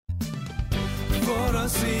for a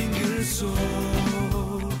single soul.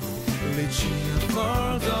 Reaching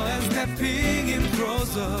further and stepping in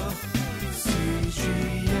closer.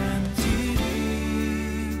 CGNTV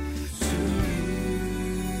to you.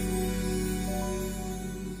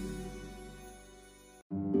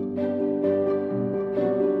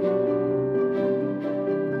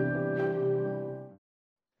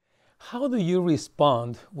 How do you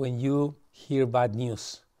respond when you hear bad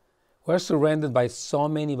news? We're surrounded by so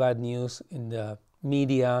many bad news in the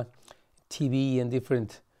media, TV, and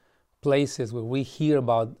different places where we hear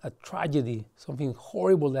about a tragedy, something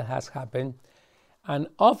horrible that has happened. And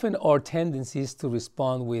often our tendency is to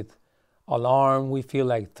respond with alarm. We feel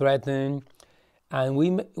like threatened. And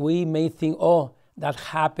we may think, oh, that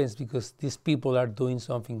happens because these people are doing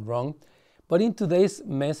something wrong. But in today's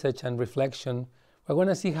message and reflection, we're going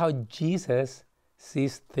to see how Jesus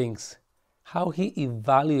sees things, how he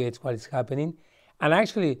evaluates what is happening, and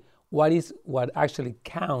actually what actually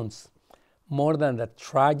counts more than the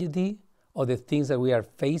tragedy or the things that we are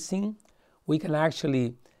facing. We can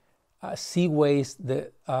actually see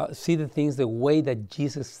the things the way that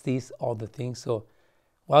Jesus sees all the things. So,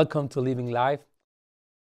 welcome to Living Life.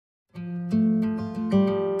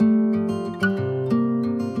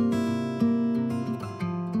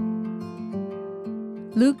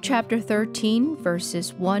 Luke chapter 13,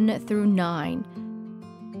 verses 1 through 9.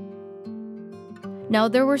 Now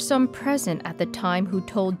there were some present at the time who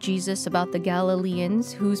told Jesus about the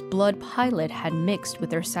Galileans whose blood Pilate had mixed with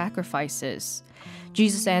their sacrifices.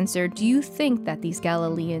 Jesus answered, "Do you think that these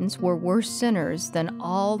Galileans were worse sinners than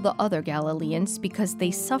all the other Galileans because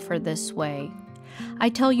they suffered this way? I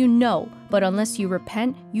tell you no, but unless you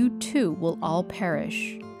repent, you too will all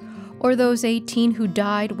perish. Or those 18 who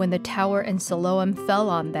died when the tower in Siloam fell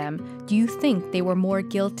on them, do you think they were more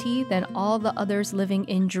guilty than all the others living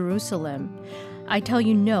in Jerusalem? I tell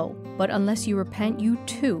you no, but unless you repent, you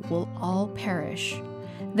too will all perish."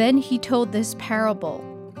 Then he told this parable.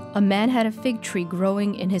 A man had a fig tree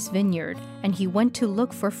growing in his vineyard, and he went to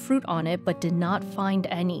look for fruit on it, but did not find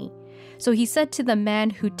any. So he said to the man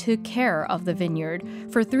who took care of the vineyard,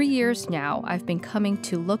 "For 3 years now I've been coming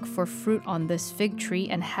to look for fruit on this fig tree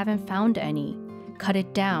and haven't found any. Cut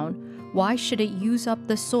it down. Why should it use up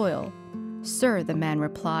the soil?" "Sir," the man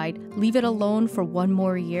replied, "leave it alone for 1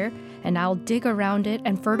 more year, and I'll dig around it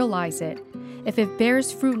and fertilize it. If it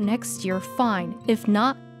bears fruit next year, fine. If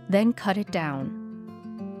not, then cut it down."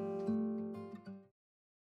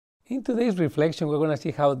 In today's reflection, we're going to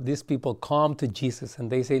see how these people come to Jesus and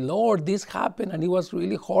they say, "Lord, this happened and it was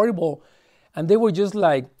really horrible." And they were just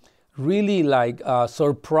really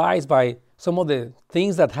surprised by some of the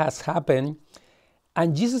things that has happened.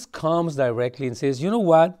 And Jesus comes directly and says, "You know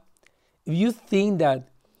what? If you think that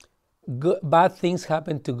bad things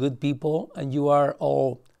happen to good people and you are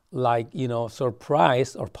all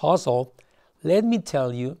surprised or puzzled, let me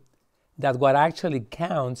tell you that what actually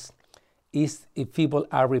counts is if people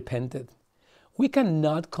are repented. We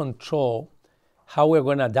cannot control how we're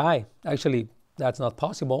going to die. Actually, that's not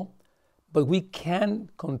possible. But we can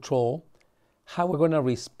control how we're going to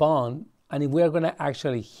respond and if we are going to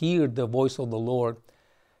actually hear the voice of the Lord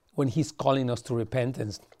when he's calling us to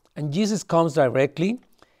repentance. And Jesus comes directly,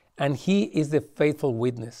 and he is the faithful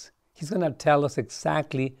witness. He's going to tell us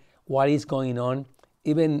exactly what is going on,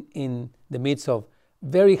 even in the midst of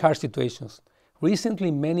very hard situations. Recently,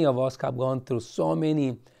 many of us have gone through so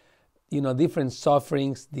many, different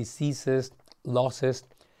sufferings, diseases, losses.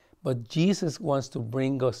 But Jesus wants to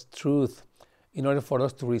bring us truth in order for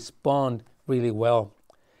us to respond really well.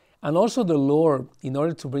 And also the Lord, in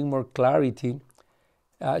order to bring more clarity,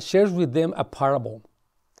 shares with them a parable.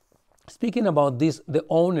 Speaking about this, the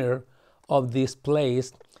owner of this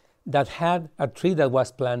place that had a tree that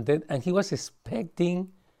was planted, and he was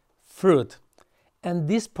expecting fruit. And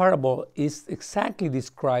this parable is exactly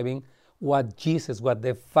describing what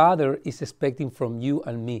the Father is expecting from you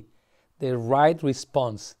and me. The right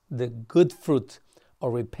response, the good fruit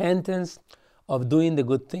of repentance, of doing the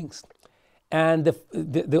good things. And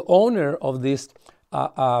the owner of this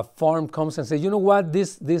farm comes and says, "You know what,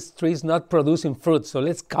 this tree is not producing fruit, so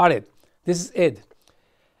let's cut it. This is it."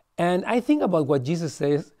 And I think about what Jesus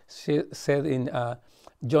said in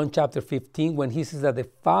John chapter 15, when he says that the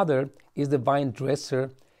Father is the vine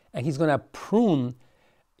dresser, and he's going to prune,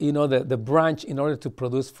 the branch in order to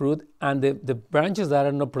produce fruit, and the branches that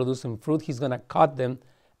are not producing fruit, he's going to cut them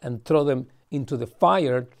and throw them into the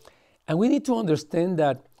fire. And we need to understand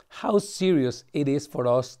that how serious it is for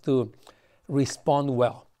us to respond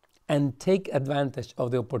well and take advantage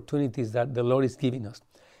of the opportunities that the Lord is giving us.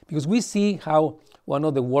 Because we see how one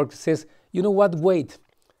of the works says, "You know what, wait,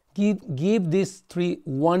 Give these three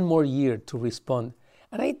one more year to respond.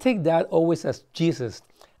 And I take that always as Jesus,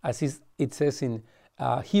 as it says in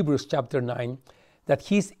Hebrews chapter 9, that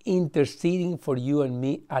he's interceding for you and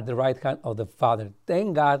me at the right hand of the Father.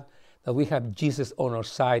 Thank God that we have Jesus on our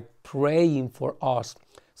side praying for us.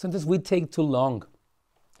 Sometimes we take too long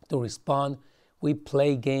to respond. We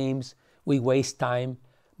play games, we waste time.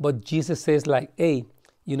 But Jesus says like, hey,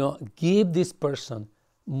 give this person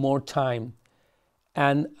more time.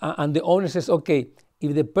 And the owner says, okay,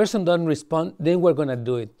 if the person doesn't respond, then we're going to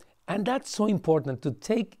do it. And that's so important to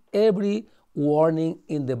take every warning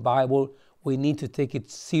in the Bible. We need to take it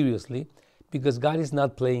seriously because God is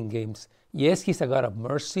not playing games. Yes, he's a God of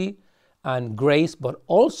mercy and grace, but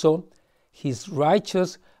also his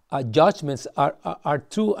righteous judgments are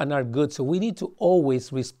true and are good. So we need to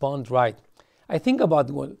always respond right. I think about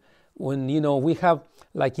when we have,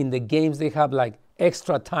 like in the games, they have like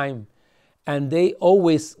extra time. And they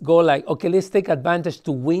always go like, okay, let's take advantage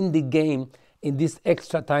to win the game in this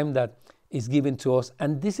extra time that is given to us.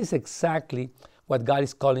 And this is exactly what God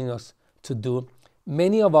is calling us to do.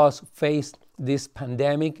 Many of us faced this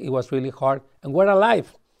pandemic. It was really hard. And we're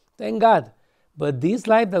alive. Thank God. But this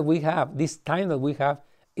life that we have, this time that we have,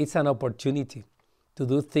 it's an opportunity to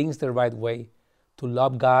do things the right way, to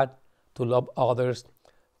love God, to love others,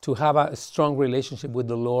 to have a strong relationship with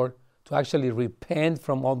the Lord, to actually repent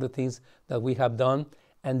from all the things that we have done.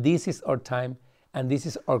 And this is our time, and this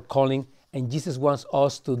is our calling, and Jesus wants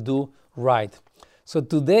us to do right. So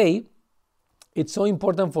today, it's so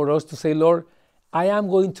important for us to say, Lord, I am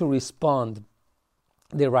going to respond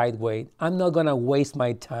the right way. I'm not going to waste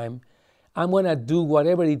my time. I'm going to do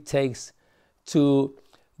whatever it takes to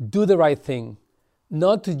do the right thing,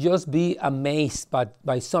 not to just be amazed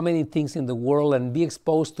by so many things in the world and be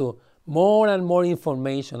exposed to more and more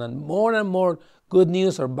information and more good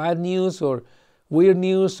news or bad news or weird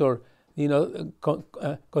news or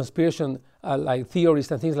conspiracy like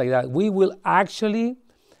theories and things like that. We will actually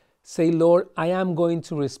say, Lord, I am going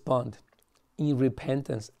to respond in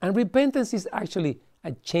repentance. And repentance is actually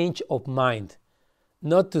a change of mind,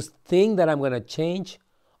 not to think that I'm going to change,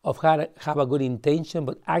 of have a good intention,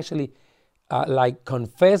 but actually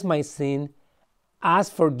confess my sin,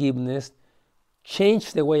 ask forgiveness,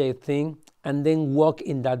 change the way I think, and then walk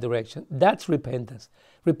in that direction. That's repentance.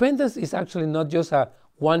 Repentance is actually not just a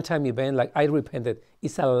one-time event like I repented.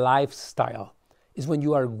 It's a lifestyle. It's when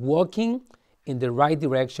you are walking in the right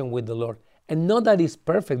direction with the Lord. And not that it's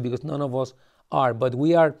perfect, because none of us are, but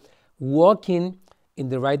we are walking in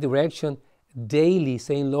the right direction daily,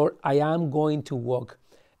 saying, Lord, I am going to walk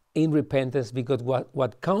in repentance, because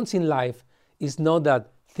what counts in life is not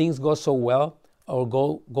that things go so well or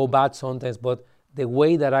go bad sometimes, but the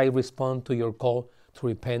way that I respond to your call to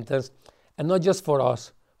repentance, and not just for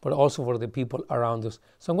us, but also for the people around us.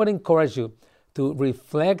 So I'm going to encourage you to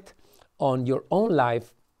reflect on your own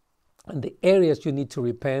life and the areas you need to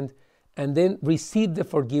repent, and then receive the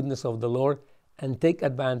forgiveness of the Lord and take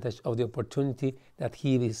advantage of the opportunity that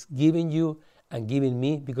He is giving you and giving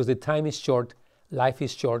me, because the time is short, life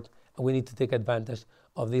is short, and we need to take advantage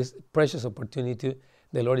of this precious opportunity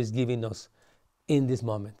the Lord is giving us in this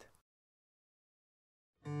moment.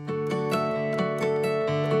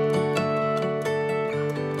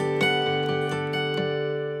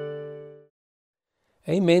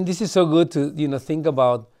 Amen. This is so good to think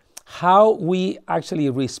about how we actually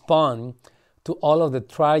respond to all of the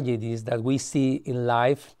tragedies that we see in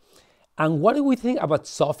life, and what do we think about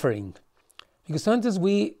suffering? Because sometimes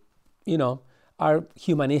we, are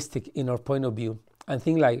humanistic in our point of view and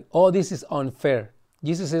think like, oh, this is unfair.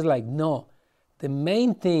 Jesus is like, no. The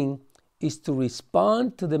main thing is to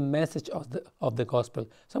respond to the message of the gospel.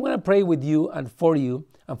 So I'm going to pray with you and for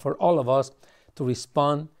all of us to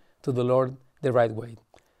respond to the Lord the right way.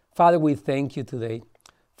 Father, we thank you today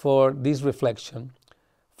for this reflection,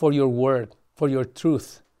 for your word, for your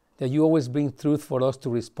truth, that you always bring truth for us to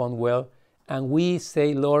respond well. And we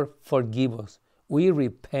say, Lord, forgive us. We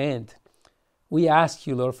repent. We ask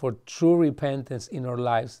you, Lord, for true repentance in our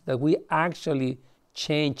lives, that we actually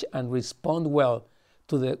change and respond well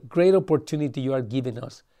to the great opportunity you are giving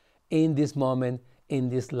us in this moment, in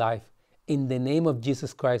this life. In the name of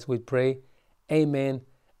Jesus Christ, we pray. Amen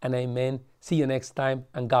and amen. See you next time,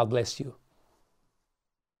 and God bless you.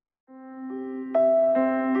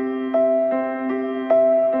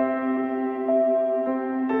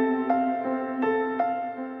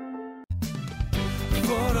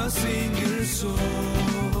 For a single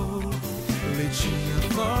soul, reaching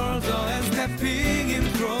further and stepping in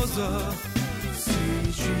closer.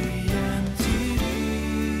 CGM.